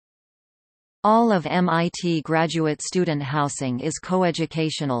All of MIT graduate student housing is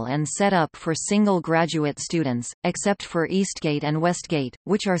coeducational and set up for single graduate students, except for Eastgate and Westgate,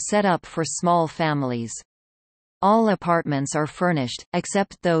 which are set up for small families. All apartments are furnished,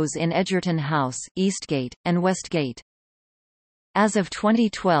 except those in Edgerton House, Eastgate, and Westgate. As of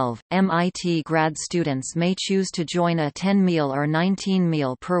 2012, MIT grad students may choose to join a 10-meal or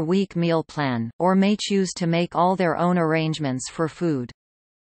 19-meal per week meal plan, or may choose to make all their own arrangements for food.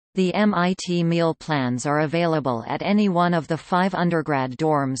 The MIT meal plans are available at any one of the 5 undergrad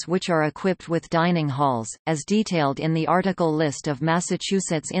dorms which are equipped with dining halls, as detailed in the article List of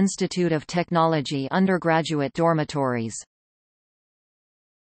Massachusetts Institute of Technology undergraduate dormitories.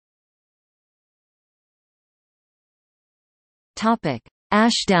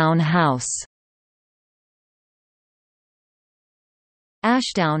 Ashdown House.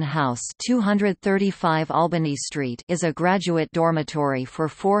 Ashdown House 235 Albany Street is a graduate dormitory for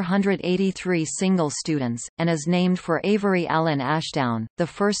 483 single students, and is named for Avery Allen Ashdown, the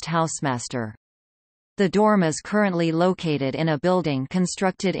first housemaster. The dorm is currently located in a building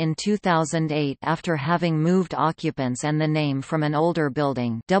constructed in 2008 after having moved occupants and the name from an older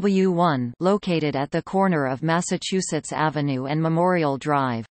building W1 located at the corner of Massachusetts Avenue and Memorial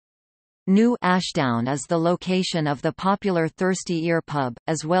Drive. New Ashdown is the location of the popular Thirsty Ear pub,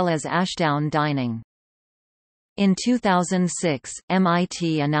 as well as Ashdown Dining. In 2006,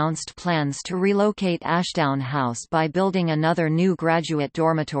 MIT announced plans to relocate Ashdown House by building another new graduate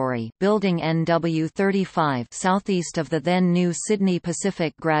dormitory, Building NW35, southeast of the then-new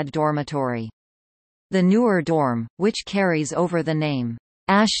Sidney-Pacific grad dormitory. The newer dorm, which carries over the name,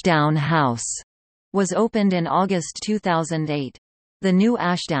 Ashdown House, was opened in August 2008. The new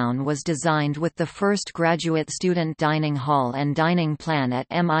Ashdown was designed with the first graduate student dining hall and dining plan at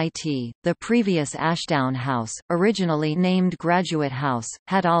MIT. The previous Ashdown House, originally named Graduate House,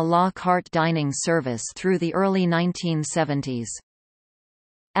 had a la carte dining service through the early 1970s.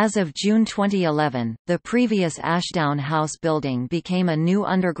 As of June 2011, the previous Ashdown House building became a new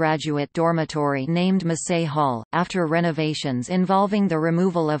undergraduate dormitory named Massey Hall, after renovations involving the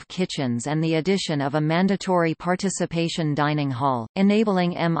removal of kitchens and the addition of a mandatory participation dining hall,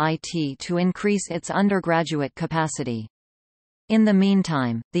 enabling MIT to increase its undergraduate capacity. In the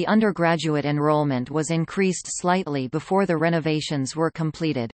meantime, the undergraduate enrollment was increased slightly before the renovations were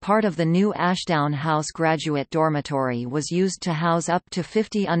completed. Part of the new Ashdown House graduate dormitory was used to house up to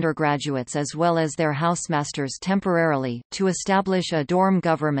 50 undergraduates as well as their housemasters temporarily, to establish a dorm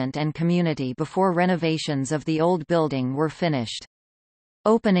government and community before renovations of the old building were finished.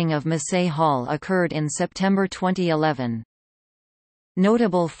 Opening of Massey Hall occurred in September 2011.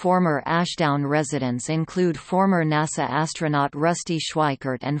 Notable former Ashdown residents include former NASA astronaut Rusty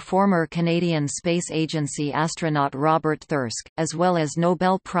Schweickart and former Canadian Space Agency astronaut Robert Thirsk, as well as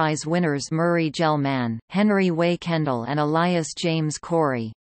Nobel Prize winners Murray Gell-Mann, Henry Way Kendall and Elias James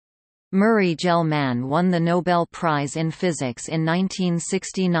Corey. Murray Gell-Mann won the Nobel Prize in Physics in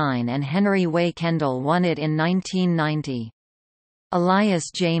 1969 and Henry Way Kendall won it in 1990.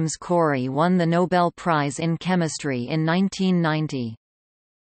 Elias James Corey won the Nobel Prize in Chemistry in 1990.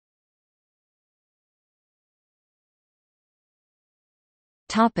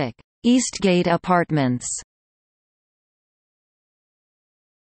 Eastgate Apartments.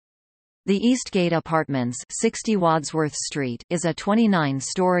 The Eastgate Apartments 60 Wadsworth Street is a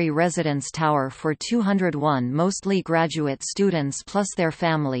 29-story residence tower for 201 mostly graduate students plus their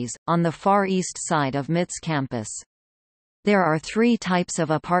families, on the far east side of MIT's campus. There are 3 types of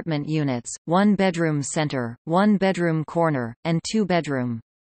apartment units, 1-bedroom center, 1-bedroom corner, and 2-bedroom.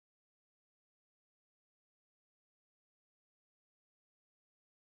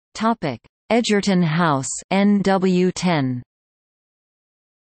 Edgerton House NW10.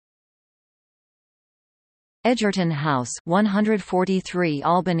 Edgerton House 143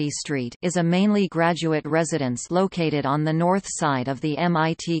 Albany Street is a mainly graduate residence located on the north side of the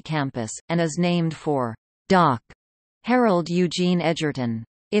MIT campus, and is named for Doc. Harold Eugene Edgerton.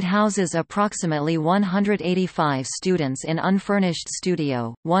 It houses approximately 185 students in unfurnished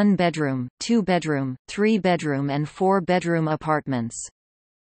studio, 1-bedroom, 2-bedroom, 3-bedroom and 4-bedroom apartments.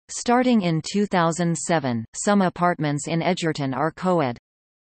 Starting in 2007, some apartments in Edgerton are co-ed.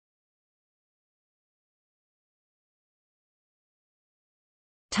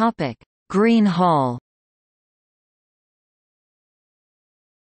 Green Hall.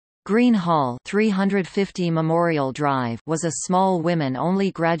 Green Hall 350 Memorial Drive was a small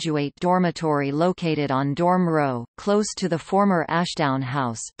women-only graduate dormitory located on Dorm Row, close to the former Ashdown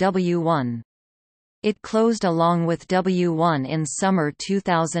House W1. It closed along with W1 in summer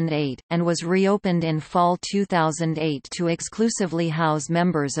 2008, and was reopened in fall 2008 to exclusively house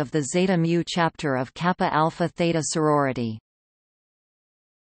members of the Zeta Mu chapter of Kappa Alpha Theta sorority.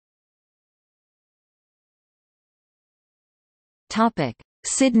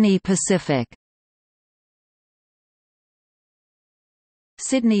 Sidney-Pacific.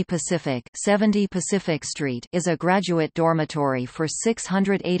 Sidney-Pacific 70 Pacific Street is a graduate dormitory for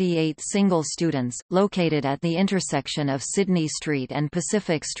 688 single students, located at the intersection of Sidney Street and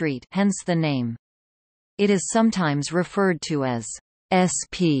Pacific Street, hence the name. It is sometimes referred to as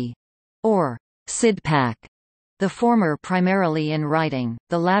SP or SIDPAC, the former primarily in writing,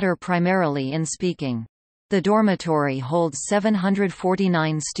 the latter primarily in speaking. The dormitory holds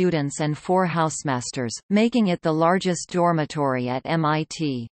 749 students and 4 housemasters, making it the largest dormitory at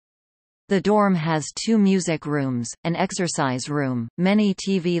MIT. The dorm has 2 music rooms, an exercise room, many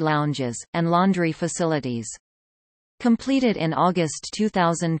TV lounges, and laundry facilities. Completed in August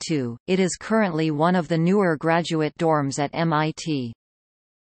 2002, it is currently one of the newer graduate dorms at MIT.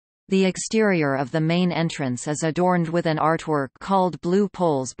 The exterior of the main entrance is adorned with an artwork called Blue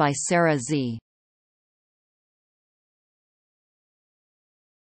Poles by Sarah Z.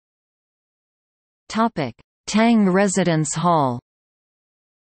 Tang Residence Hall.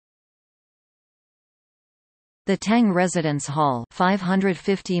 The Tang Residence Hall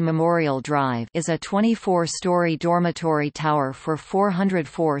 550 Memorial Drive is a 24-story dormitory tower for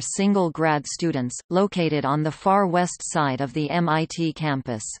 404 single grad students, located on the far west side of the MIT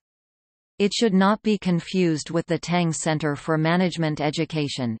campus. It should not be confused with the Tang Center for Management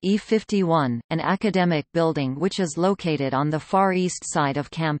Education E51, an academic building which is located on the far east side of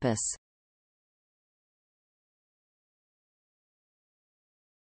campus.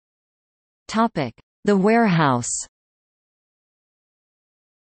 The Warehouse.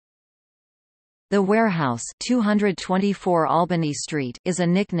 The Warehouse 224 Albany Street is a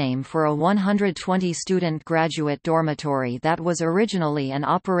nickname for a 120-student graduate dormitory that was originally an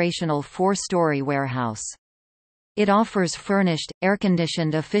operational 4-story warehouse. It offers furnished,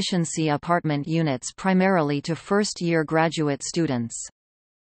 air-conditioned efficiency apartment units primarily to first-year graduate students.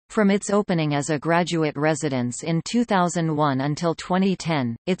 From its opening as a graduate residence in 2001 until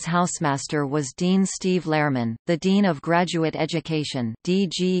 2010, its housemaster was Dean Steve Lehrman, the Dean of Graduate Education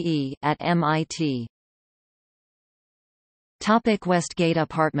 (DGE) at MIT. Westgate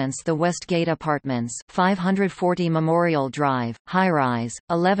Apartments. The Westgate Apartments 540 Memorial Drive, high-rise,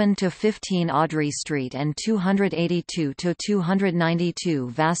 11 to 15 Audrey Street and 282 to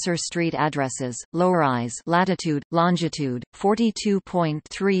 292 Vassar Street addresses, low-rise, latitude, longitude,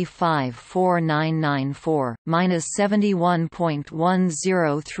 42.3549994,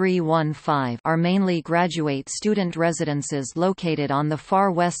 -71.10315 are mainly graduate student residences located on the far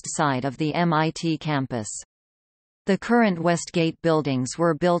west side of the MIT campus. The current Westgate buildings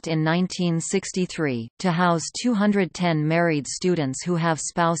were built in 1963, to house 210 married students who have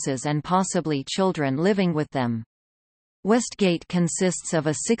spouses and possibly children living with them. Westgate consists of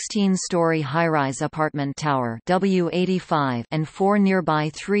a 16-story high-rise apartment tower W85 and 4 nearby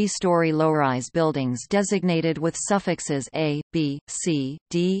 3-story low-rise buildings designated with suffixes A, B, C,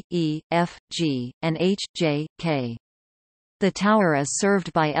 D, E, F, G, and H, J, K. The tower is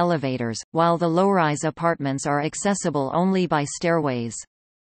served by elevators, while the low-rise apartments are accessible only by stairways.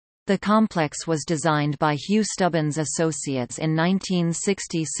 The complex was designed by Hugh Stubbins Associates in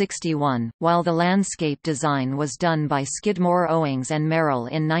 1960–61, while the landscape design was done by Skidmore, Owings and Merrill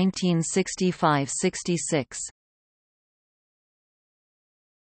in 1965–66.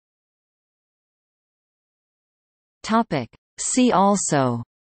 See also: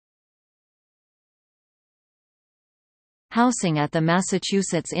 Housing at the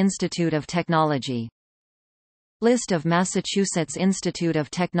Massachusetts Institute of Technology. List of Massachusetts Institute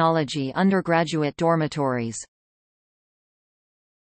of Technology undergraduate dormitories.